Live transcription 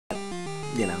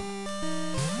you know,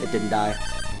 it didn't die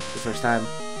the first time.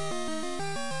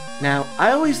 Now,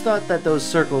 I always thought that those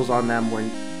circles on them were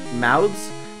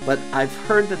mouths, but I've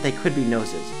heard that they could be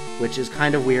noses, which is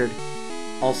kind of weird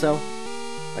also.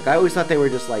 Like, I always thought they were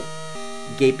just, like,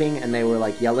 gaping and they were,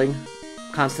 like, yelling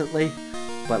constantly.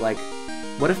 But, like,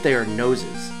 what if they are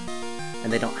noses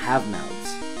and they don't have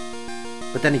mouths?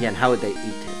 But then again, how would they eat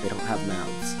if they don't have mouths?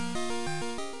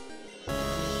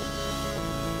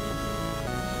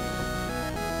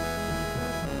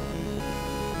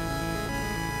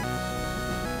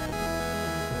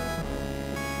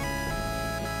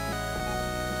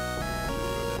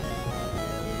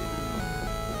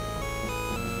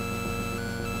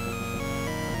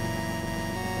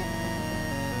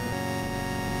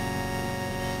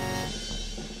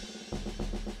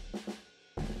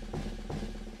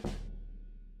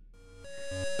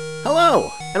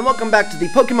 Hello, and welcome back to the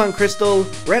Pokemon Crystal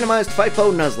Randomized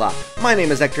FIFO Nuzlocke. My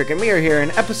name is Ectric, and we are here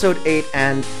in Episode 8,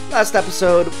 and last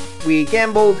episode, we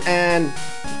gambled and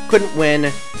couldn't win.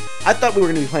 I thought we were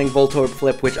going to be playing Voltorb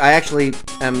Flip, which I actually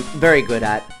am very good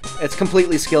at. It's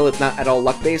completely skill, it's not at all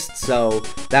luck-based, so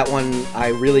that one I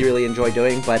really enjoy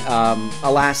doing, but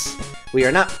alas,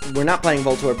 we're not playing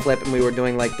Voltorb Flip, and we were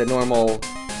doing like the normal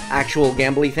actual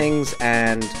gambly things,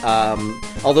 and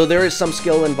although there is some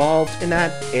skill involved in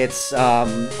that, it's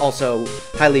also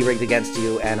highly rigged against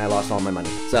you, and I lost all my money.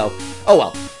 So, oh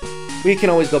well. We can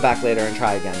always go back later and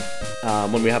try again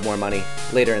when we have more money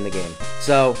later in the game.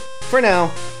 So, for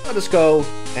now, let us go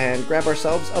and grab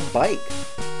ourselves a bike,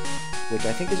 which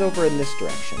I think is over in this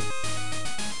direction.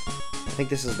 I think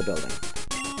this is the building.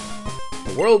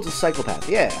 The world's a psychopath,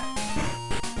 yeah.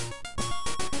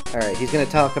 Alright, he's gonna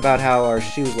talk about how our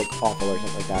shoes look awful or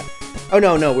something like that. Oh,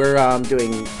 no, we're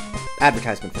doing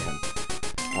advertisement for him.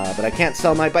 But I can't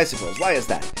sell my bicycles. Why is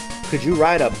that? Could you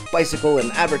ride a bicycle and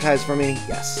advertise for me?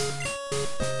 Yes.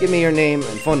 Give me your name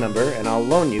and phone number, and I'll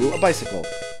loan you a bicycle.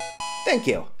 Thank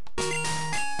you.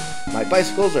 My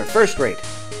bicycles are first rate.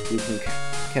 You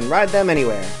can ride them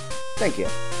anywhere. Thank you.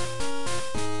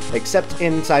 Except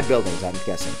inside buildings, I'm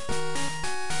guessing.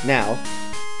 Now,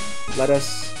 let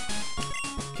us...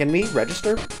 Can we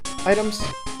register items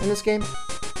in this game?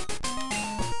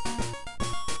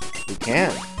 We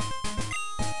can.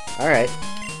 Alright.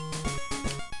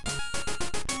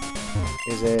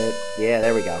 Is it... Yeah,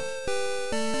 there we go.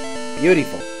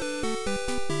 Beautiful.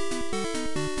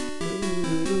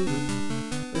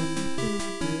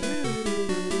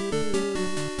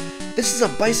 This is a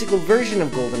bicycle version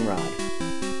of Goldenrod.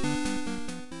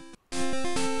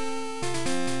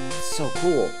 It's so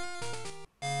cool.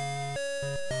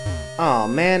 Aw,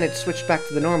 man, it switched back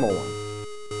to the normal one.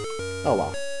 Oh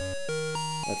well.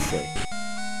 Let's see.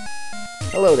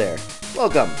 Hello there.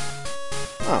 Welcome.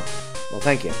 Oh, well,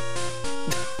 thank you.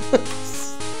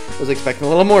 Was expecting a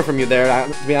little more from you there,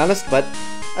 to be honest, but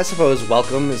I suppose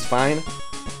welcome is fine.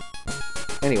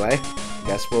 Anyway, I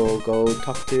guess we'll go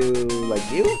talk to, like,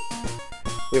 you?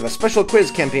 We have a special quiz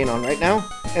campaign on right now.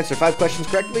 Answer 5 questions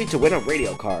correctly to win a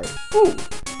radio card. Ooh!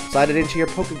 Slide it into your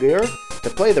Pokegear to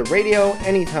play the radio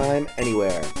anytime,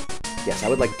 anywhere. Yes, I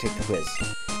would like to take the quiz.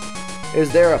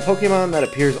 Is there a Pokemon that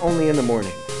appears only in the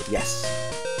morning? Yes.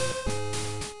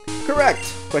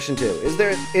 Correct! Question 2.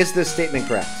 Is this statement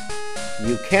correct?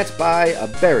 You can't buy a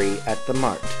berry at the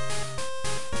mart.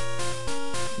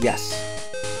 Yes.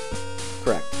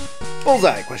 Correct.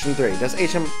 Bullseye! Question 3. Does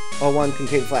HM01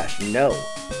 contain Flash? No.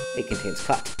 It contains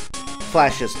Cut.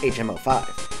 Flash is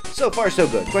HM05. So far, so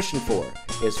good. Question 4.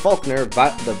 Is Faulkner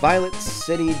the Violet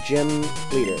City Gym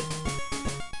leader?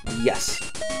 Yes.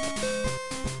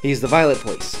 He's the Violet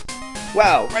Police.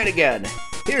 Wow, right again.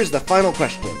 Here's the final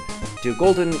question. Do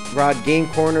Goldenrod game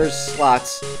corners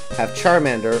slots have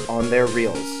Charmander on their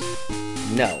reels?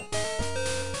 No.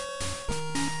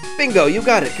 Bingo, you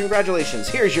got it. Congratulations.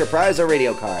 Here's your prize, a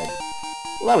radio card.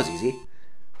 Well, that was easy.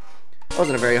 That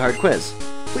wasn't a very hard quiz.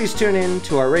 Please tune in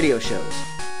to our radio shows.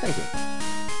 Thank you.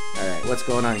 Alright, what's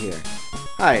going on here?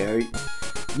 Hi, are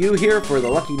you here for the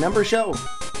Lucky Number Show?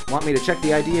 Want me to check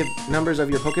the ID numbers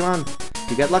of your Pokemon? If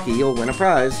you get lucky, you'll win a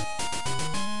prize.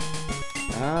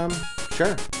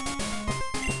 Sure.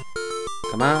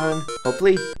 Come on,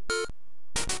 hopefully.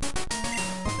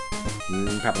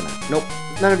 Probably not. Nope,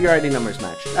 none of your ID numbers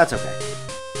match. That's okay.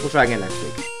 We'll try again next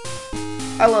week.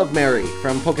 I love Mary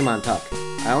from Pokemon Talk.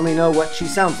 I only know what she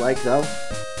sounds like, though.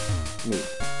 Neat.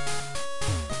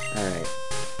 Alright.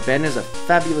 Ben is a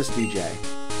fabulous DJ.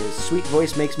 His sweet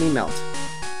voice makes me melt.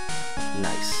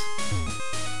 Nice.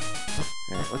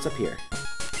 Alright, what's up here?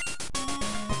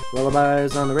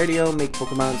 Lullabies on the radio make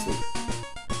Pokemon sleep.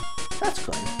 That's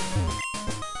good.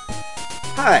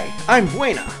 Hi, I'm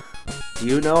Buena. Do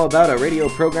you know about a radio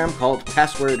program called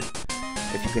Password?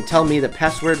 If you can tell me the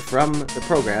password from the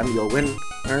program, you'll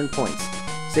earn points.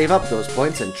 Save up those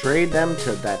points and trade them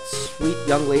to that sweet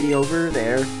young lady over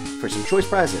there for some choice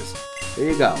prizes.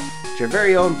 There you go. It's your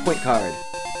very own point card.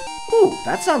 Ooh,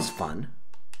 that sounds fun.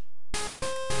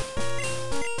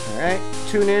 Alright,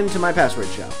 tune in to my password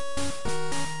show.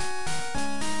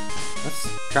 Let's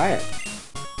try it.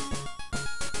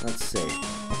 Let's see.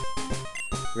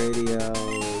 Radio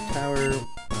tower.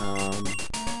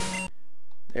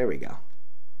 There we go.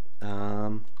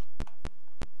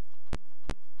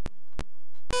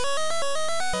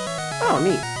 Oh,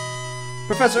 neat.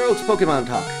 Professor Oak's Pokemon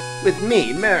Talk. With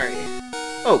me, Mary.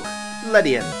 Oak,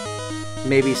 Ledian.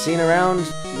 May be seen around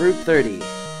Route 30.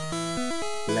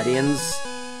 Ledians,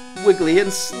 Wiggly and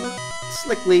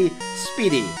Slickly,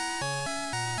 Speedy.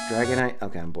 Dragonite.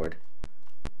 Okay, I'm bored.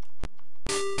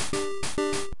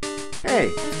 Hey,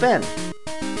 it's Ben.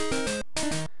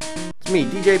 It's me,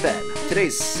 DJ Ben.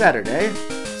 Today's Saturday,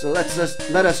 so let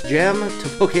us jam to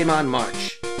Pokemon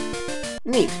March.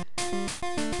 Neat.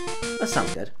 That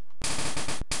sounds good.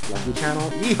 Lucky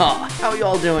Channel. Yeehaw! How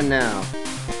y'all doing now?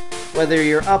 Whether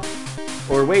you're up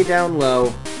or way down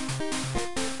low,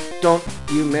 don't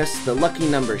you miss the Lucky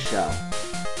Number Show.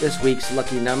 This week's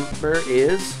lucky number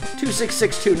is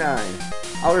 26629.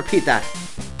 I'll repeat that.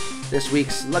 This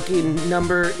week's lucky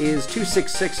number is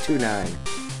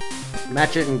 26629.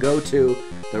 Match it and go to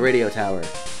the radio tower.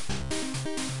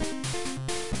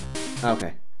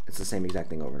 Okay, it's the same exact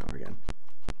thing over and over again.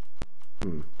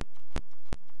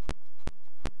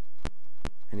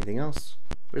 Anything else?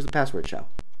 Where's the password show?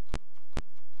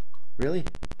 Really?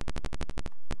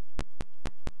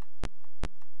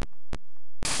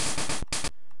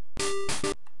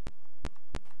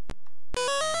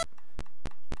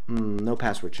 No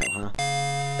password show, huh?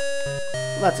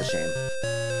 Well, that's a shame.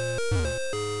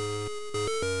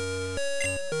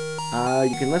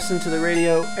 You can listen to the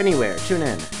radio anywhere. Tune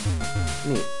in.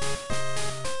 Neat.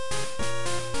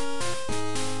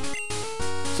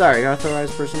 Sorry,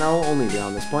 authorized personnel will only be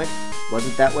on this point.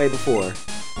 Wasn't that way before.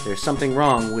 There's something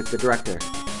wrong with the director.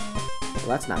 Well,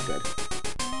 that's not good.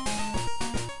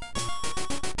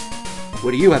 What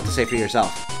do you have to say for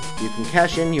yourself? You can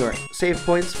cash in your save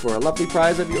points for a lovely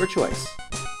prize of your choice.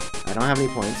 I don't have any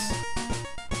points.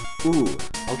 Ooh,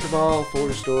 Ultra Ball, Full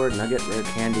Restore, Nugget, Rare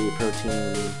Candy,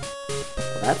 Protein.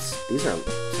 Well, these are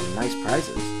some nice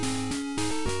prizes.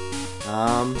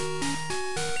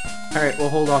 Alright, we'll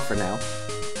hold off for now.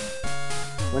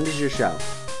 When does your show?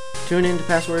 Tune in to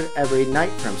Password every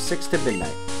night from 6 to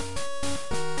midnight.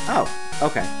 Oh,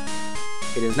 okay.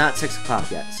 It is not 6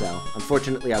 o'clock yet, so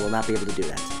unfortunately I will not be able to do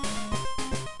that.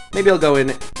 Maybe I'll go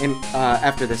in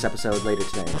after this episode later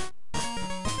today.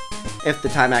 If the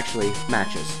time actually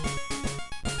matches.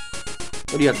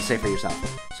 What do you have to say for yourself?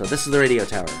 So this is the radio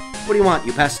tower. What do you want,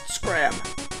 you pest? Scram!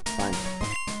 Fine.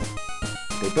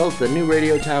 They built the new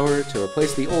radio tower to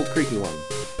replace the old creaky one.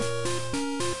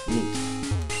 Neat.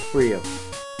 Who are you?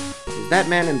 Is that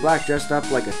man in black dressed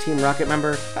up like a Team Rocket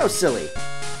member? How silly.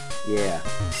 Yeah,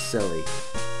 silly.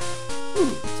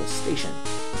 Ooh, it's a station.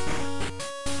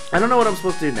 I don't know what I'm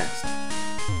supposed to do next.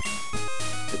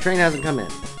 The train hasn't come in.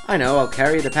 I know, I'll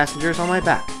carry the passengers on my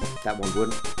back. That one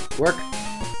wouldn't work.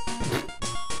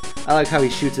 I like how he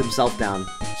shoots himself down.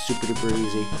 Super duper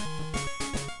easy.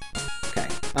 Okay.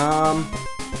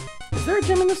 Is there a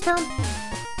gym in this town?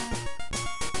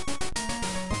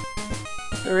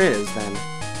 There is, then.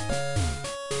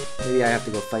 Maybe I have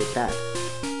to go fight that.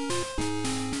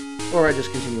 Or I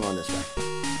just continue on this way.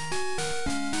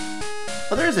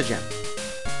 Oh, there is a gym.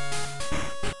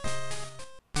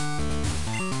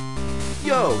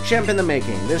 Yo, champ in the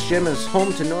making. This gym is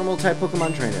home to normal type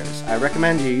Pokemon trainers. I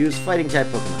recommend you use fighting type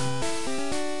Pokemon.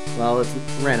 Well, it's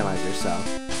randomizer, so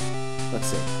let's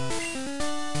see.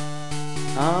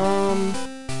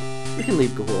 We can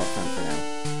leave Gahul up front for now.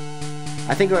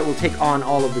 I think I will take on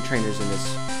all of the trainers in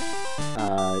this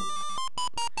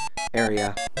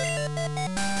area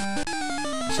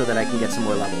so that I can get some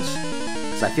more levels.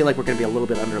 Because I feel like we're going to be a little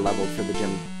bit under-leveled for the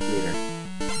gym leader.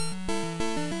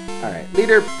 Alright,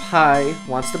 Leader Pi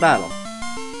wants to battle.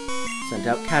 Sent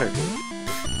out Caterpie.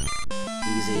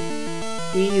 Easy.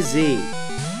 Easy.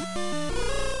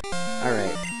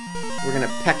 Alright. We're gonna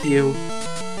peck you,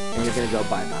 and you're gonna go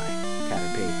bye-bye,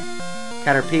 Caterpie.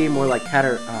 Caterpie, more like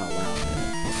Cater... Oh, wow.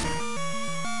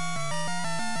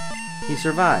 He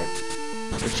survived.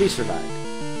 Or she survived.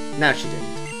 Now she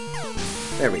didn't.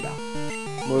 There we go.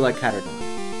 More like Caterpie.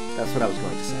 That's what I was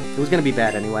going to say. It was gonna be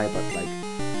bad anyway, but, like...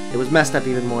 It was messed up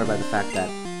even more by the fact that,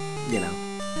 you know,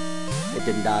 it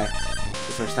didn't die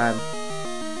the first time.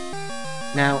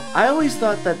 Now, I always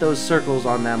thought that those circles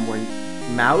on them were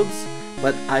mouths,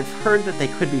 but I've heard that they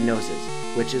could be noses,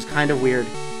 which is kind of weird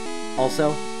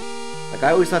also. Like,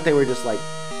 I always thought they were just, like,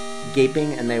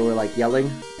 gaping and they were, like,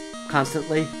 yelling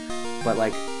constantly. But,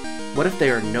 like, what if they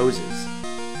are noses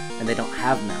and they don't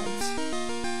have mouths?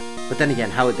 But then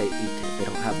again, how would they eat if they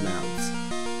don't have mouths?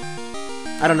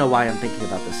 I don't know why I'm thinking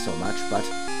about this so much, but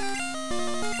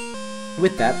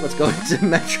with that, let's go into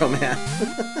Metro Man.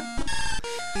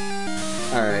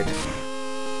 Alright.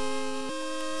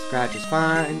 Scratch is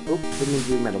fine. Oop, didn't mean to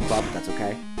do Metal Claw, but that's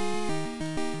okay.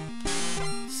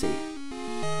 Let's see.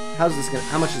 How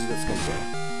much is this gonna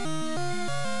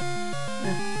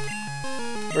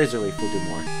do? Razor Leaf will do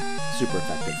more. Super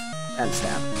effective. And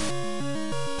Stab.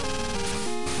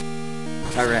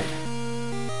 Alright.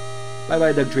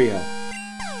 Bye-bye, Dugtrio.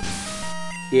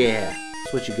 Yeah,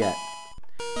 that's what you get.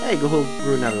 Hey, go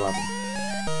through another level.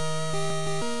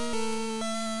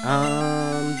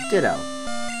 Ditto.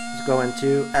 Let's go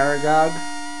into Aragog.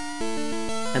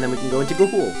 And then we can go into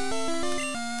Gahul.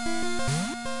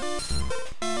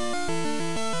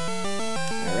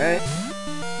 Alright.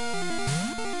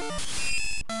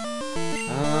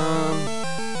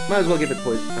 Might as well give it a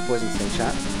Poison Sting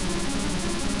shot.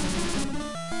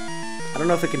 I don't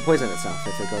know if it can poison itself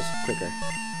if it goes quicker.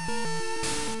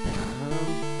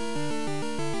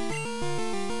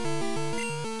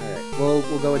 Alright,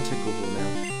 we'll go into Gahul now.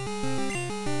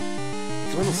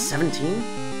 It's level 17?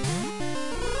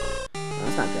 Oh,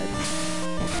 that's not good.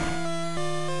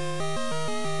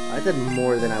 I did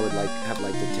more than I would have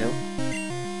liked it to.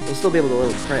 We'll still be able to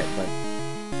little crit, but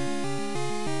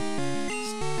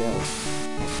still,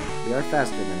 we are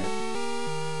faster than it.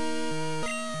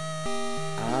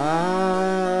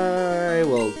 I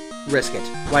will risk it.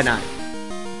 Why not?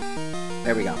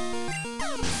 There we go.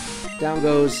 Down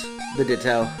goes the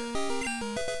Ditto.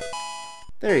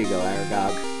 There you go,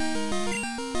 Aragog.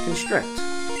 Constrict.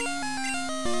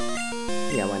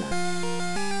 Yeah, why not?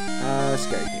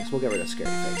 Scary Face. We'll get rid of Scary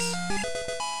Face.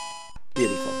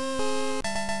 Beautiful.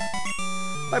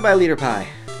 Bye-bye, Leader Pie.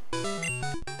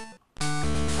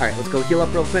 Alright, let's go heal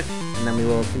up real quick, and then we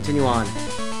will continue on.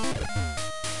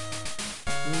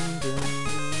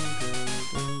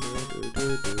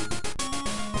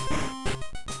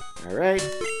 Alright,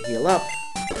 heal up.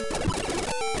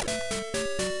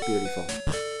 Beautiful.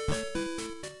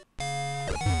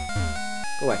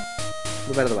 Go away.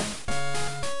 Move out of the way.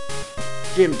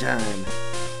 Gym time.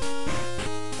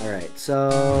 Alright, so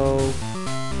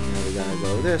now we gotta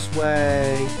go this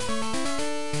way.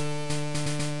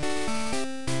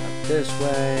 Up this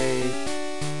way.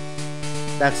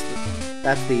 That's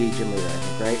the gym leader, I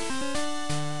think, right?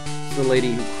 It's the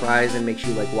lady who cries and makes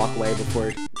you like walk away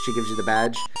before she gives you the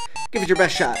badge. Give it your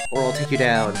best shot, or I'll take you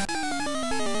down.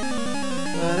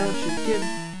 Why don't you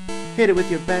hit it with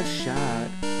your best shot?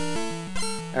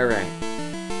 Alright.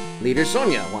 Leader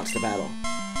Sonia wants to battle.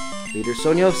 Leader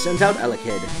Sonia sends out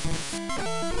Elekid.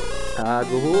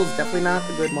 Gahul is definitely not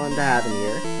a good one to have in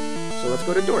here. So let's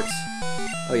go to Dortz.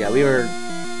 Oh yeah, we were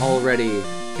already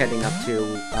getting up to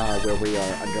where we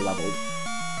are underleveled.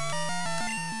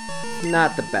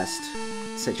 Not the best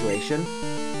situation.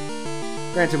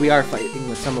 Granted, we are fighting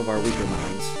with some of our weaker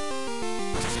mons.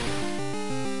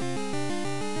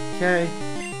 Okay.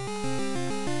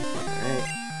 Alright.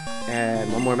 And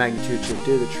one more magnitude should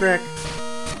do the trick.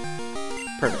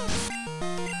 Perfect.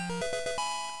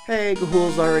 Hey,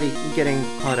 Gahul's already getting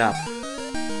caught up.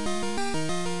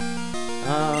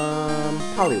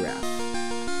 Poliwrath.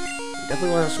 We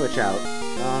definitely want to switch out.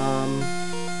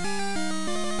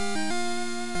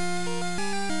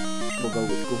 We'll go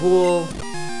with Gahul.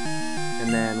 And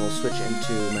then we'll switch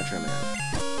into Metro Man.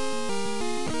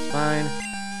 That's fine.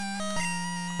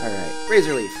 Alright,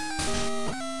 Razor Leaf.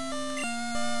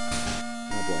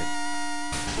 Oh boy.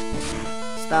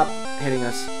 Stop hitting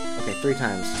us. Okay, 3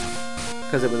 times.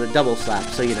 Because it was a double slap,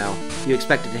 so you know, you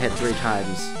expect it to hit 3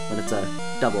 times when it's a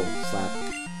double slap.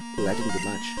 Ooh, that didn't do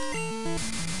much.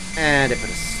 And it put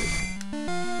us to sleep.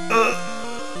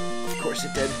 Of course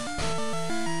it did.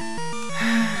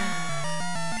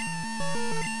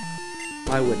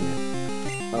 Why wouldn't it?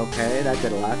 Okay, that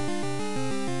did a lot.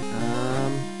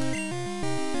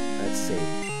 Let's see.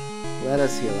 Let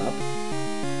us heal up.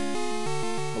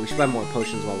 Oh, we should buy more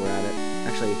potions while we're at it.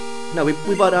 Actually, no, we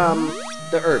bought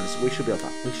the herbs. We should be able to.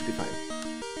 We should be fine.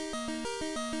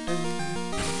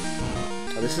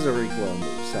 Oh, this is a recoil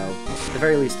move, so at the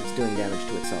very least, it's doing damage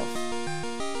to itself.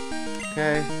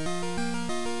 Okay.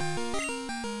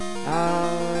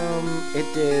 It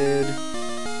did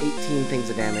 18 things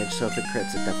of damage, so if it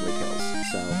crits, it definitely kills.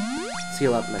 So, let's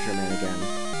heal up Metro Man again.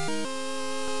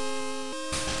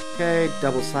 Okay,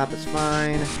 double slap is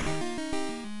fine.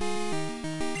 2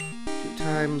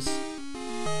 times.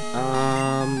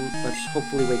 Let's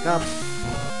hopefully wake up.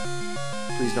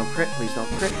 Please don't crit, please don't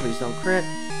crit, please don't crit.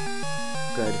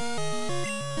 Good.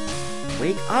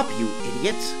 Wake up, you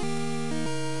idiot!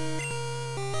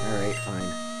 Alright,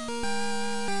 fine.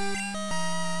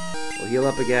 We'll heal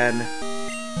up again.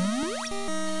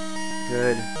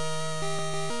 Good.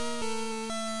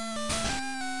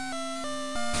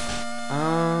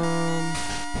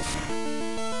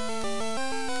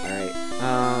 Alright,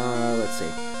 let's see.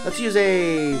 Let's use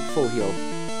a full heal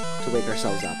to wake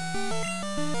ourselves up.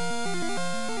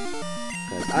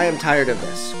 Because I am tired of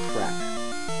this crap.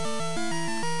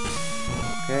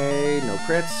 Okay, no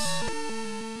crits.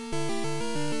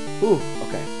 Ooh,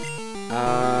 okay.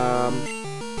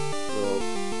 We'll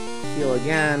heal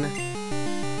again.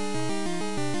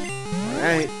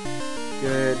 Alright,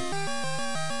 good.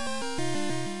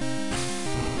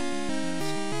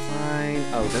 That's fine.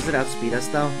 Oh, does it outspeed us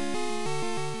though?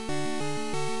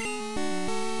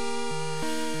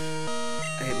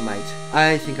 It might.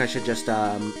 I think I should just,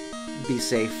 be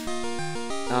safe.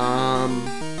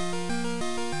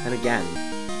 And again.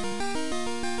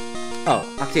 Oh,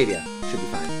 Octavia. Should be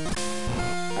fine.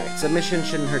 Alright, submission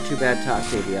shouldn't hurt too bad to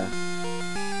Octavia.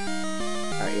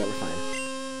 Alright, yeah, we're fine.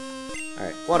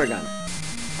 Alright, water gun.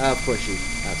 Of course you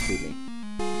outspeed me.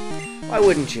 Why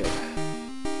wouldn't you?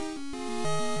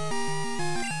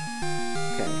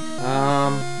 Okay,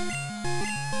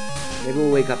 maybe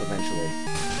we'll wake up eventually.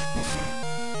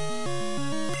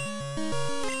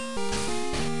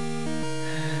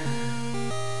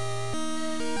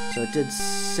 So it did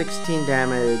 16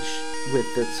 damage with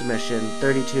the submission,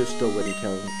 32 still wouldn't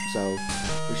kill, so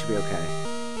we should be okay.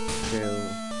 2,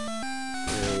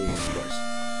 3, of course.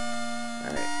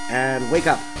 Alright, and wake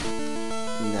up!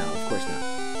 No, of course not.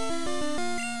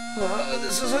 Oh,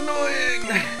 this is annoying!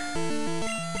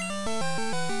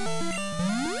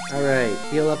 Alright,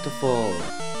 heal up to full.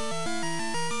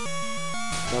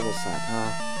 Double slap,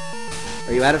 huh?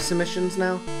 Are you out of submissions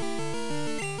now?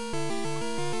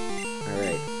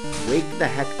 Alright. Wake the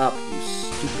heck up, you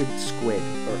stupid squid.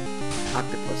 Or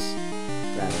octopus,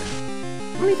 rather.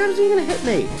 How many times are you gonna hit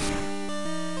me?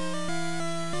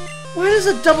 Why does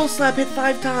a double slap hit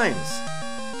 5 times?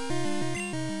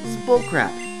 This is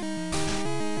bullcrap.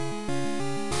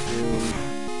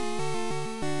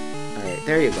 Alright,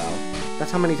 there you go.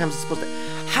 That's how many times it's supposed to...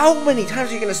 How many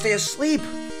times are you gonna stay asleep?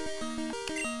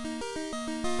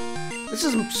 This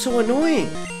is so annoying.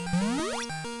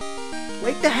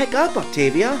 Wake the heck up,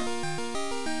 Octavia!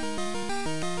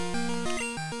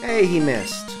 Hey, he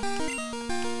missed.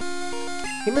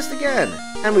 He missed again!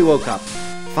 And we woke up.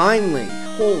 Finally!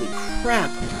 Holy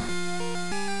crap!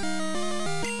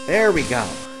 There we go.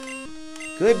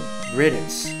 Good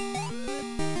riddance.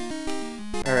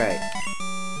 Alright.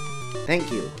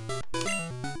 Thank you.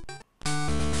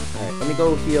 Alright, let me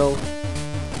go heal.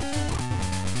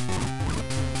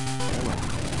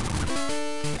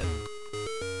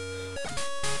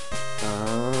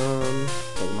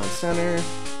 Pokemon Center.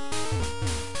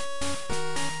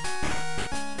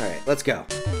 Alright, let's go.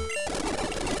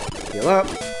 Heal up.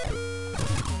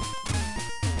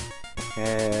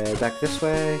 Head back this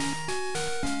way.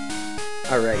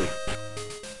 Alrighty.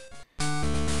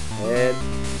 Head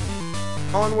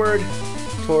onward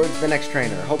towards the next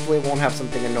trainer. Hopefully it won't have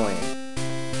something annoying.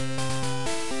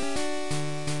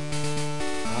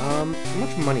 How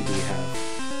much money do we have?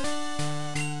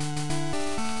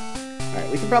 Alright,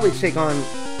 we can probably take on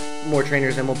more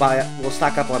trainers and we'll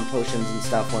stock up on potions and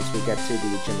stuff once we get to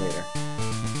the gym leader.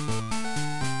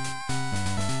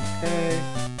 Okay.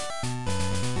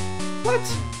 What?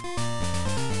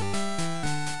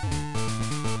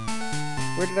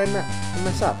 Where did I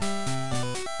mess up?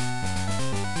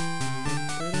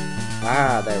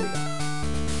 Ah, there we go.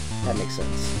 That makes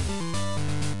sense.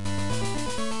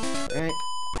 Alright.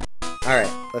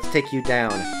 Alright, let's take you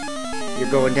down. You're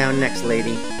going down next,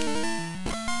 lady.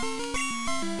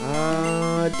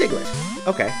 Diglett.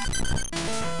 Okay.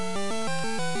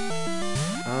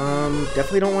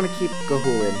 Definitely don't want to keep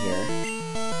Gahul in here.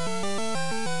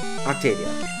 Octavia.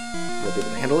 We'll be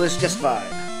able to handle this just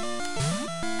fine.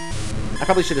 I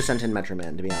probably should have sent in Metro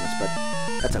Man, to be honest, but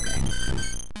that's okay.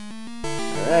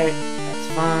 Alright, that's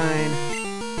fine.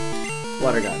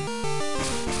 Water gun.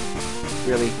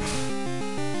 Really?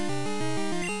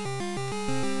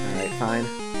 Alright, fine.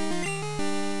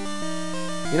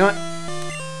 You know what?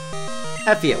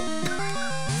 F you.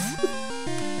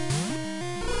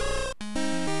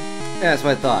 Yeah, that's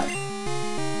what I thought.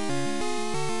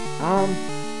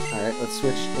 Alright, let's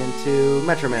switch into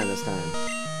Metro Man this time.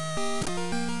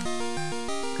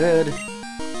 Good.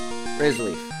 Razor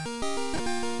Leaf.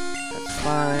 That's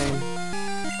fine.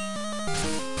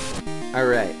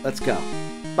 Alright, let's go.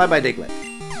 Bye-bye, Diglett.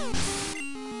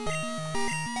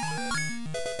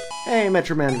 Hey,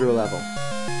 Metro Man grew a level.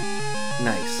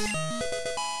 Nice.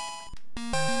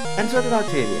 And so did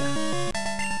Octavia.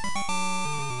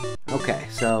 Okay,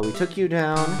 so we took you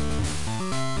down.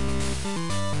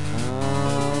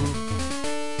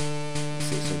 Let's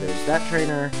see, so there's that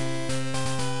trainer.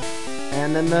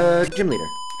 And then the gym leader.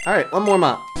 Alright, one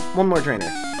more trainer.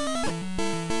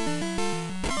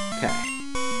 Okay.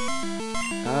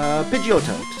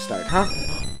 Pidgeotto to start, huh?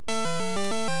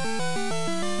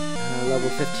 Level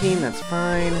 15, that's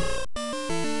fine.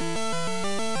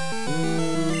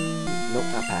 Nope,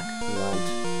 not pack. We want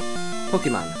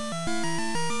Pokemon.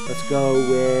 Let's go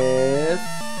with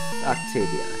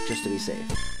Octavia, just to be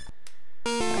safe.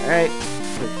 Alright,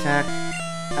 quick attack.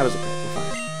 That was a crit, we're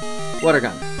fine. Water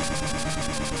gun.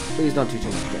 Please don't do too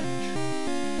much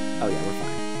damage. Oh yeah, we're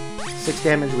fine. 6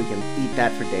 damage, we can eat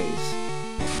that for days.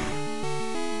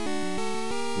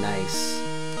 Nice.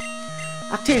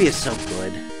 Octavia's so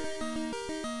good.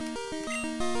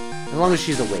 As long as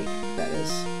she's awake, that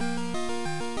is.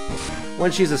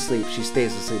 When she's asleep, she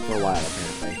stays asleep for a while,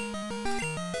 apparently.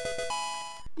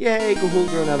 Yay, Gahul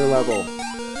grew another level.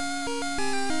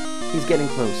 He's getting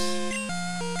close.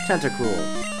 Tentacruel.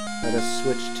 Let us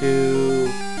switch to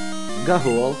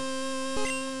Gahul.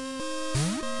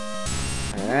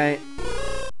 Alright.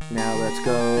 Now let's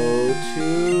go to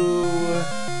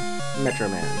Metro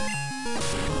Man.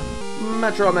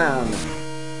 Metro Man!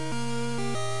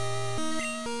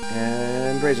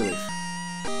 And Razor Leaf.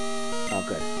 Oh,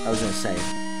 good. I was gonna say,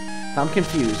 if I'm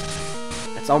confused,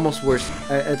 it's almost worse.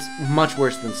 It's much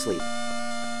worse than sleep.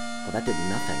 Oh, that did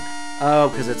nothing. Oh,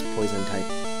 because it's poison type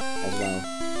as well.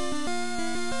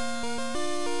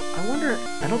 I wonder.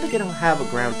 I don't think it'll have a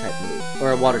ground type move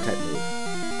or a water type move.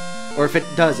 Or if it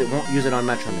does, it won't use it on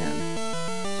Metro Man.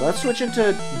 So let's switch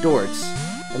into Dorts,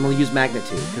 and we'll use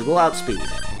Magnitude because we'll outspeed.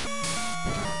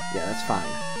 Yeah, that's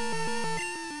fine.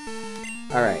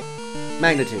 Alright.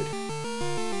 Magnitude.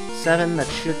 7, that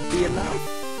should be enough,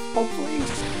 hopefully.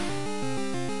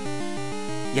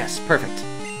 Yes, perfect.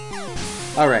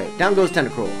 Alright, down goes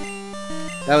Tentacruel.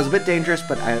 That was a bit dangerous,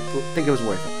 but I think it was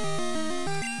worth it.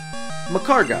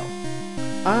 Macargo.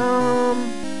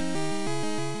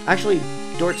 Actually,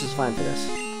 Dorts is fine for this.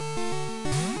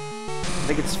 I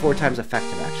think it's 4 times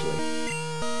effective, actually.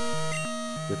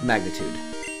 With Magnitude.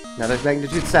 Now there's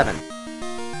Magnitude 7.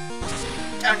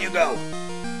 Down you go!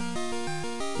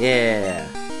 Yeah.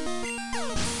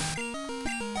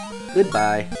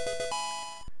 Goodbye.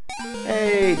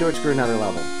 Hey, Dorts grew another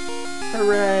level.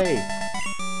 Hooray!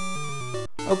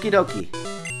 Okie dokie.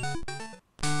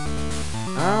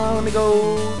 Let me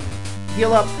go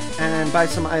heal up and buy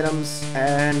some items,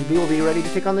 and we will be ready to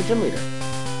take on the gym leader.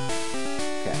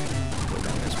 Okay, go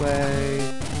down this way.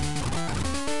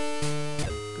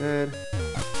 Good.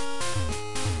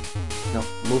 No,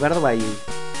 move out of the way, you.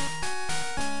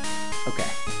 Okay.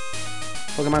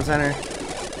 Pokemon Center.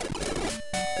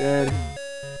 Good.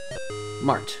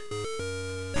 Mart.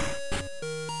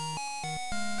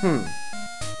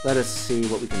 Let us see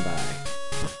what we can buy.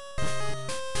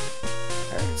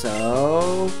 Alright,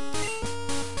 so...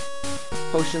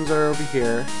 potions are over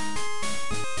here.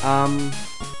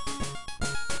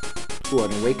 Ooh,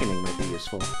 an Awakening might be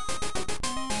useful.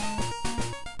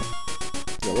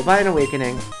 Yeah, we'll buy an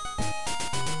Awakening.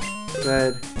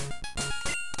 Good.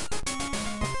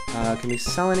 Can we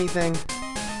sell anything?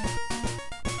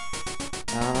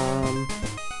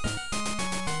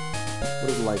 What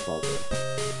does a light bulb do?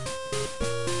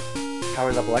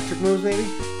 Powers up electric moves, maybe?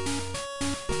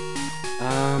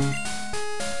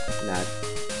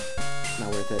 Not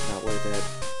worth it, not worth it.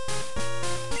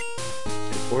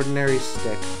 An ordinary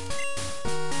stick.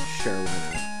 Sure, why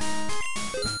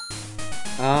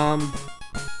not?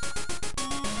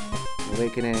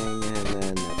 Awakening, and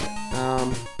then that's it.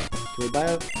 Can we buy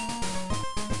it?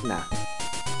 Nah.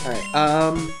 Alright,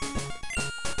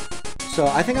 so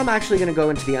I think I'm actually gonna go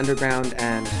into the underground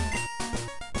and...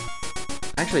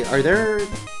 Actually, are there...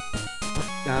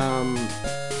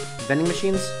 vending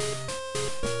machines?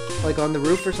 Like on the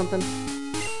roof or something?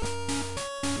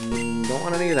 Don't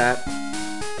want any of that.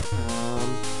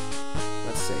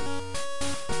 Let's see.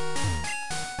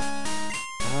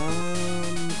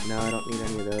 No, I don't need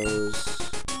any of those.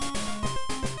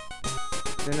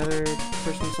 Is there another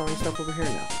person selling stuff over here?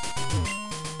 No.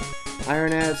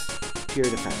 Iron adds to your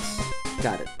defense.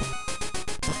 Got it.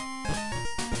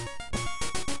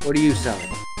 What are you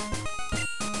selling?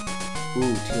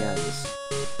 Ooh, TMs.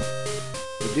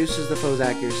 Reduces the foe's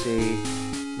accuracy.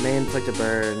 May inflict a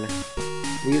burn.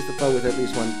 Leaves the foe with at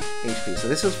least 1 HP. So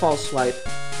this is False Swipe.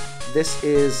 This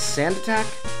is Sand Attack.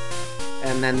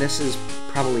 And then this is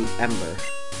probably Ember.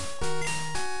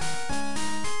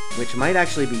 Which might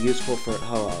actually be useful for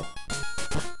Ho-Oh.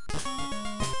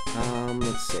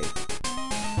 Let's see.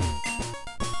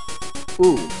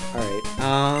 Ooh, alright.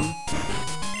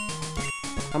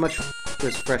 How much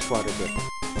does Freshwater get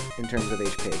in terms of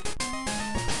HP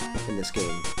in this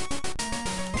game?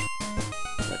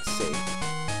 Let's see.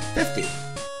 50!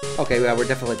 Okay, yeah, we're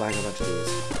definitely buying a bunch of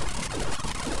these.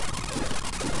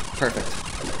 Perfect.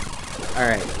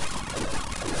 Alright.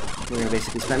 We're gonna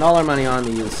basically spend all our money on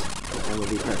these, and we'll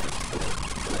be perfect.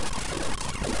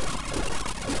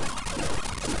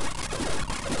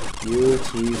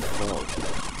 Beautiful.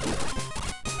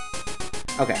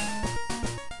 Okay.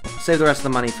 Save the rest of the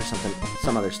money for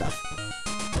some other stuff.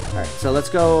 Alright, so let's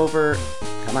go over...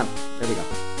 Come on. There we go.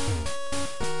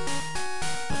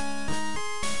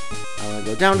 I'll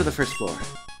go down to the first floor.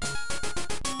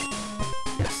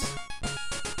 Yes.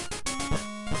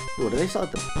 Ooh, what do they sell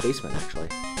at the basement, actually?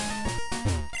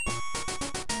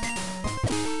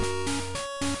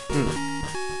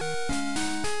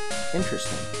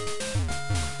 Interesting.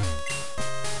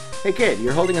 Hey kid,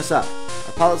 you're holding us up.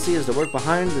 Our policy is to work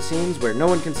behind the scenes where no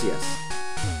one can see us.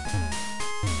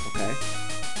 Okay.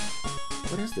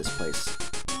 What is this place?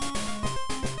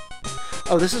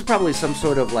 Oh, this is probably some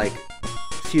sort of, like,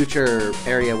 future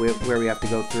area where we have to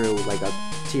go through, like, a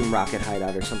Team Rocket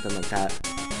hideout or something like that.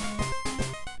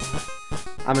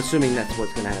 I'm assuming that's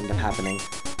what's going to end up happening.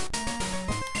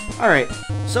 Alright,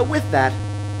 so with that,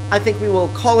 I think we will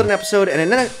call it an episode, and in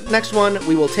the next one,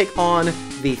 we will take on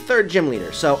the 3rd gym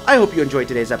leader. So I hope you enjoyed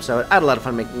today's episode. I had a lot of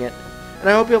fun making it, and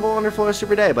I hope you have a wonderful rest of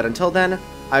your day. But until then,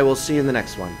 I will see you in the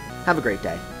next one. Have a great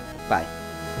day. Bye.